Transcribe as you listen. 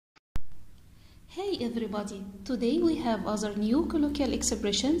Hey everybody! Today we have other new colloquial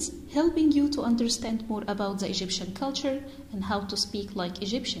expressions helping you to understand more about the Egyptian culture and how to speak like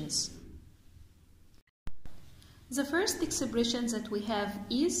Egyptians. The first expression that we have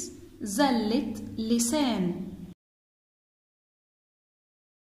is زلة لسان.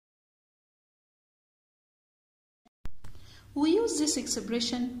 We use this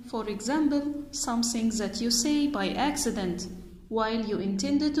expression, for example, something that you say by accident while you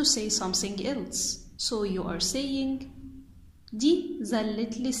intended to say something else. So you are saying دي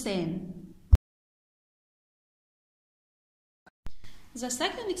زلة لسان. The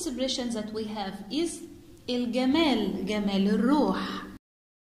second expression that we have is الجمال, جمال الروح.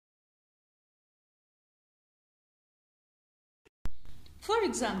 For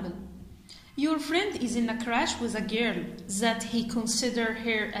example, your friend is in a crush with a girl that he considers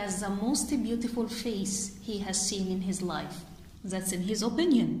her as the most beautiful face he has seen in his life. That's in his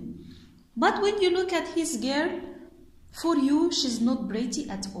opinion. But when you look at his girl, for you she's not pretty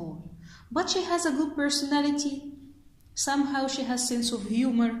at all. But she has a good personality. Somehow she has sense of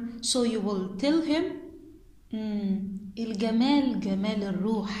humor. So you will tell him, الجمال جمال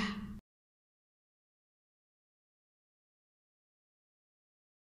الروح.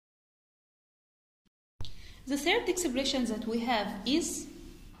 The third expression that we have is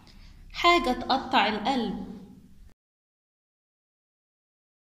حاجة تقطع القلب.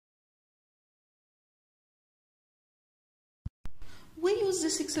 We use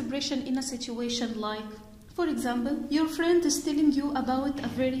this expression in a situation like, for example, your friend is telling you about a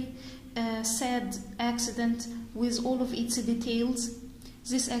very sad accident with all of its details.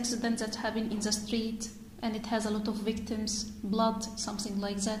 This accident that happened in the street and it has a lot of victims, blood, something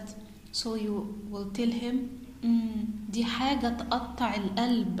like that. So you will tell him, دي حاجة تقطع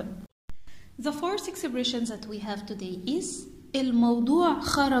القلب. The fourth expression that we have today is الموضوع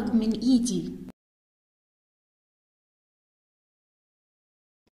خرج من إيدي.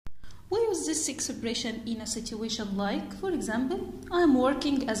 We use this expression in a situation like, for example, I am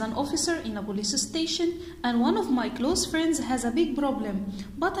working as an officer in a police station and one of my close friends has a big problem,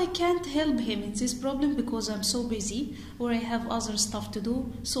 but I can't help him in this problem because I'm so busy or I have other stuff to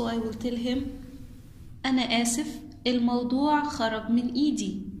do, so I will tell him أنا آسف الموضوع خرج من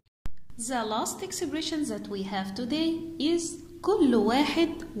إيدي. The last expression that we have today is كل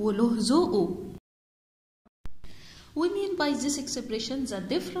واحد وله ذوقه. We mean by this expression that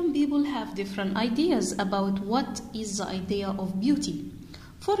different people have different ideas about what is the idea of beauty.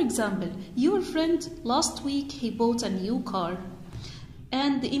 For example, your friend last week he bought a new car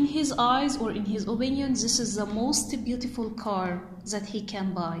and in his eyes or in his opinion this is the most beautiful car that he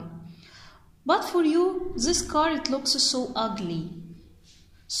can buy. But for you this car it looks so ugly.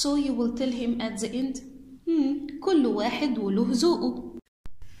 So you will tell him at the end كل واحد وله ذوقه.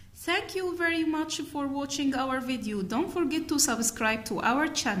 Thank you very much for watching our video. Don't forget to subscribe to our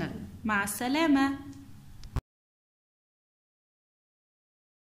channel. مع السلامة.